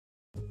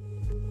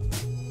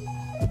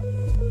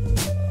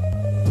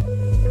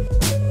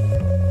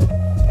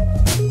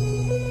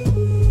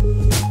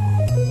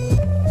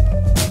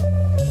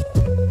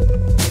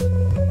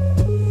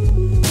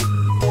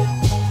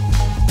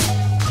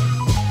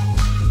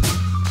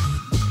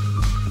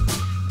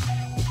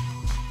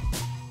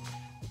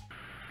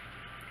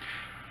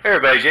Hey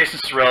everybody, Jason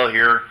Sorrell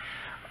here.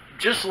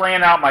 Just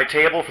laying out my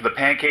table for the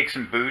Pancakes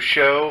and Booze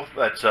show.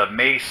 That's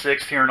May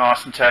 6th here in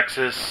Austin,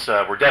 Texas.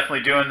 We're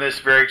definitely doing this,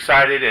 very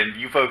excited, and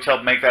you folks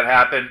helped make that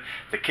happen.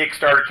 The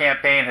Kickstarter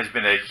campaign has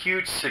been a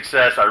huge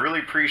success. I really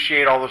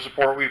appreciate all the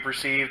support we've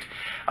received.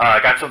 I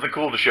got something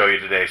cool to show you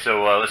today,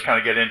 so let's kind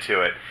of get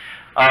into it.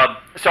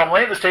 So I'm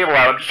laying this table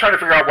out. I'm just trying to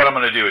figure out what I'm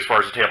going to do as far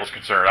as the table's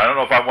concerned. I don't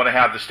know if I want to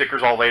have the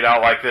stickers all laid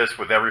out like this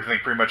with everything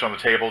pretty much on the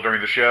table during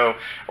the show,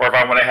 or if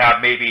I want to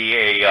have maybe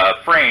a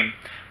frame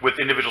with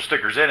individual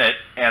stickers in it,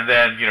 and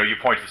then you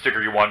point to the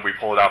sticker you want, we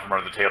pull it out from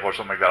under the table or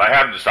something like that. I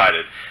haven't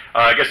decided.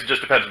 I guess it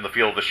just depends on the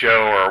feel of the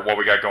show or what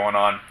we got going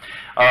on.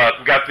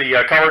 We've got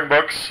the coloring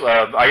books.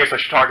 I guess I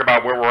should talk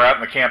about where we're at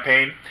in the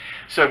campaign.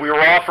 So we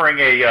were offering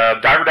a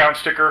Diver Down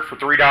sticker for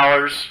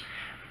 $3.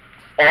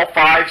 All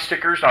 5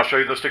 stickers, and I'll show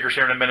you those stickers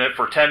here in a minute,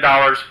 for $10.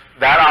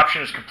 That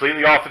option is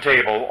completely off the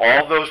table.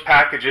 All those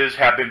packages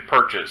have been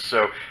purchased.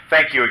 So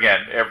thank you again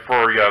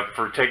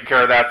for taking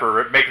care of that,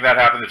 for making that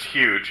happen. It's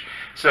huge.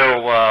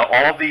 So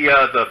all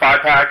the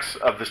 5 packs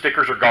of the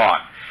stickers are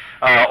gone.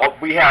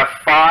 We have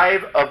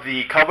 5 of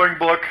the coloring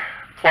book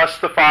plus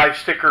the 5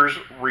 stickers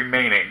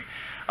remaining.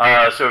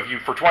 So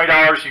if for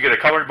 $20 you get a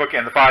coloring book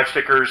and the 5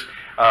 stickers.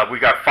 We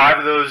got 5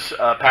 of those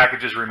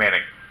packages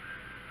remaining.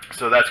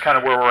 So that's kind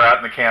of where we're at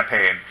in the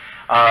campaign.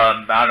 I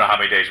don't know how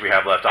many days we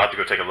have left. I'll have to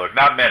go take a look.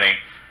 Not many.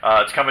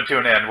 It's coming to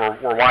an end.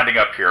 We're winding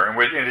up here,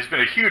 and it's been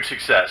a huge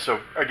success.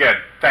 So again,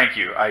 thank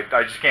you.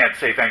 I just can't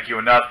say thank you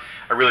enough.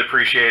 I really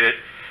appreciate it.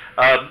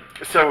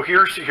 So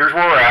here's where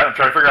we're at. I'm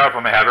trying to figure out if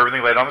I'm going to have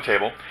everything laid on the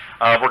table.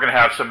 We're going to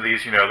have some of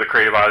these, the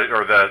Creative Audit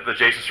or the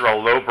Jason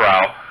Sorrell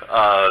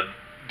Lowbrow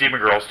Demon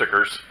Girl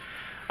stickers.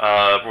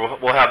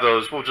 We'll have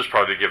those. We'll just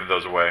probably be giving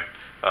those away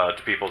to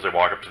people as they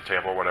walk up to the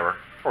table or whatever,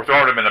 or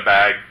throwing them in a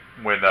bag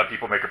when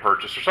people make a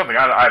purchase or something.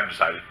 I haven't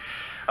decided.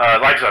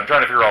 Like I said, I'm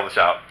trying to figure all this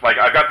out. Like,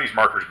 I've got these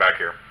markers back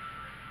here.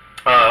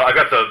 I've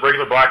got the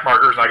regular black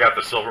markers, and I got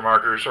the silver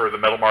markers, or the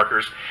metal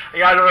markers. I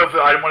don't know if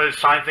I want to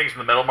sign things in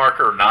the metal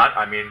marker or not.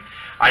 I mean,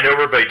 I know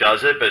everybody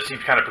does it, but it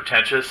seems kind of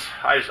pretentious.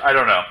 I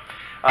don't know.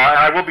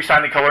 I will be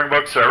signing coloring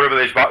books, so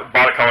everybody who's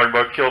bought a coloring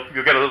book,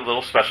 you'll get a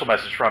little special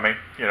message from me.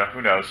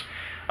 Who knows.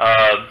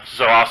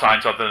 So I'll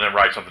sign something and then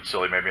write something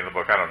silly maybe in the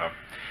book. I don't know.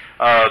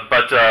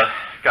 But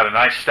got a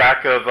nice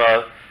stack of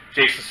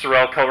Jason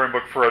Sorrell coloring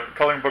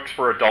books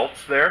for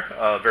adults there.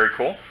 Very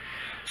cool.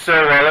 So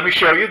let me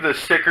show you the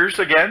stickers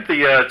again.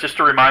 Just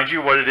to remind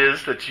you what it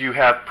is that you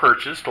have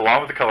purchased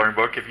along with the coloring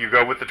book. If you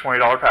go with the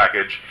 $20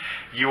 package,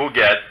 you will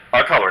get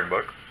a coloring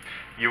book.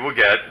 You will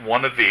get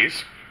one of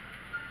these,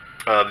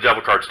 the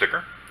Devil Card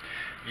sticker.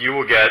 You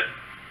will get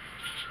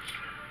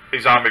a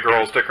Zombie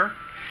Girl sticker.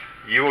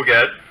 You will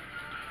get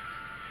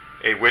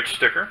a Witch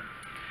sticker.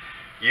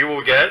 You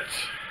will get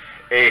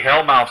a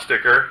Hellmouth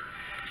sticker.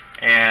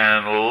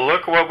 And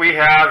look what we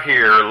have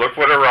here. Look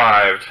what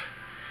arrived.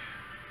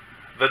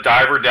 The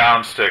Diver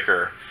Down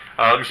sticker.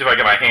 Let me see if I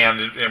get my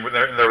hand in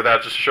there with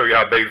that just to show you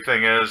how big the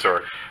thing is.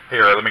 Or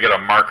here, let me get a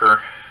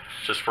marker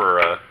just for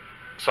a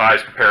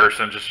size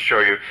comparison, just to show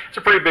you. It's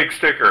a pretty big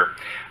sticker.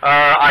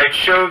 I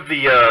showed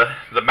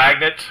the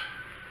magnet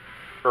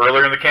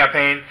earlier in the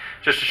campaign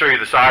just to show you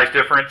the size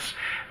difference.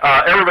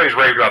 Everybody's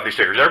raved about these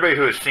stickers. Everybody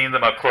who has seen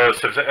them up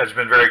close has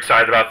been very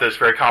excited about this,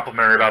 very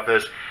complimentary about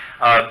this.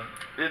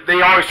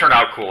 They always turn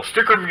out cool.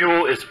 Sticker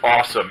Mule is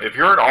awesome. If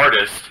you're an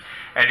artist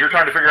and you're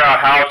trying to figure out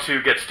how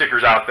to get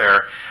stickers out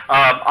there,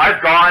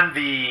 I've gone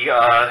the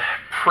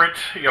print,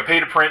 pay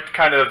to print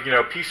kind of,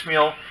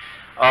 piecemeal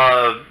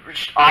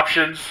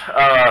options.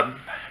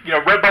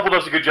 Redbubble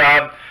does a good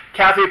job.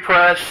 Cafe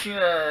Press,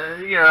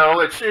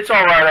 it's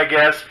all right, I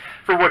guess,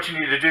 for what you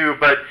need to do.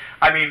 But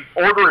I mean,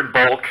 order in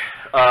bulk,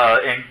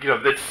 and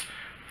that's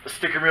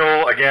Sticker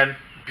Mule again.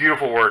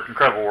 Beautiful work,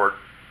 incredible work.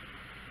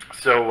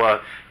 So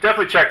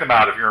definitely check them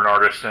out if you're an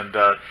artist and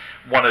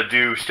want to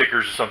do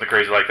stickers or something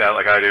crazy like that,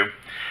 like I do.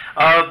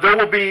 There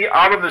will be,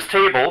 out on this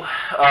table,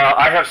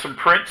 I have some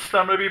prints that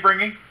I'm going to be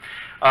bringing.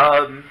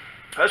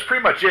 That's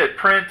pretty much it.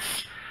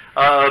 Prints.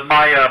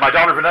 My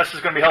daughter Vanessa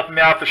is going to be helping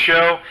me out at the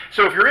show.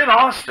 So if you're in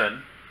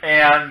Austin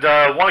and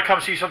want to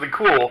come see something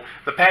cool,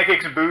 the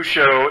Pancakes and Booze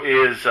show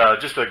is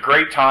just a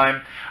great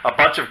time. A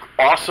bunch of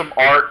awesome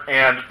art,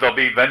 and there'll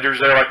be vendors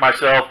there like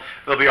myself.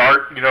 There'll be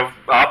art.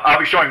 I'll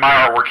be showing my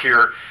artwork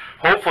here.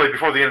 Hopefully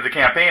before the end of the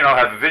campaign, I'll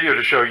have a video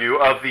to show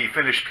you of the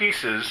finished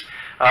pieces.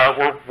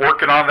 We're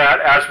working on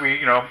that as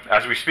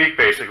we speak,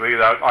 basically.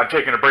 I'm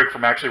taking a break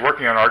from actually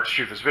working on art to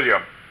shoot this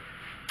video.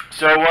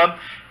 So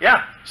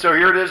yeah, so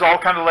here it is, all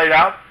kind of laid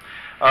out.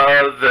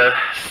 The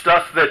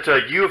stuff that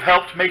you've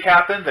helped make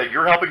happen, that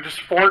you're helping to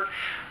support.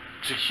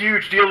 It's a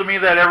huge deal to me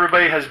that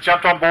everybody has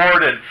jumped on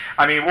board, and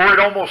I mean, we're at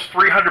almost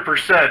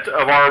 300%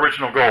 of our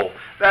original goal.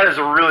 That is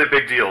a really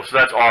big deal, so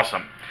that's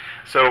awesome.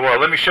 So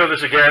let me show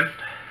this again.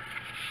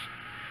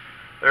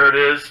 There it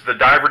is, the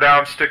Diver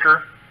Down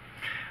sticker.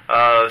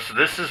 So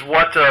this is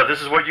what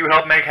you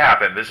helped make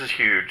happen. This is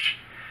huge.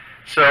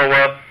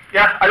 So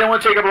yeah, I didn't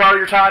want to take up a lot of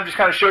your time, just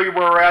kind of show you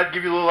where we're at,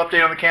 give you a little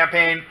update on the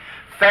campaign.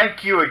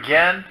 Thank you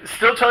again.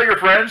 Still tell your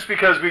friends,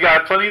 because we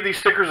got plenty of these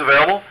stickers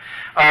available.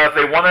 If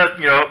they want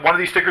to, one of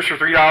these stickers for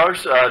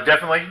 $3,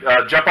 definitely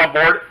jump on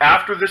board.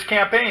 After this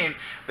campaign,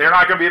 they're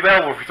not going to be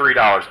available for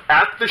 $3.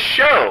 At the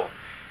show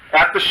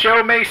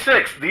May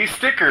 6th, these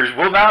stickers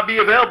will not be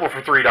available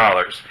for $3.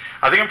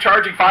 I think I'm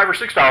charging $5 or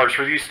 $6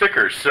 for these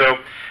stickers. So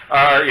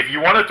if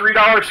you want a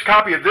 $3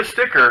 copy of this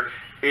sticker,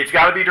 it's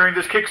got to be during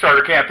this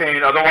Kickstarter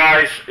campaign.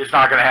 Otherwise, it's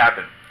not going to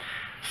happen.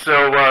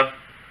 So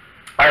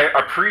I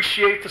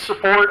appreciate the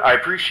support. I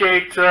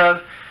appreciate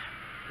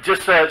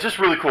just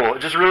really cool. It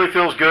just really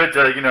feels good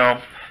to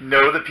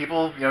know that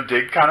people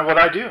dig kind of what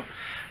I do.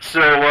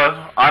 So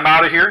I'm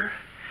out of here.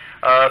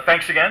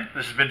 Thanks again.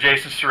 This has been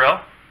Jason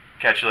Sorrell.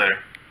 Catch you later.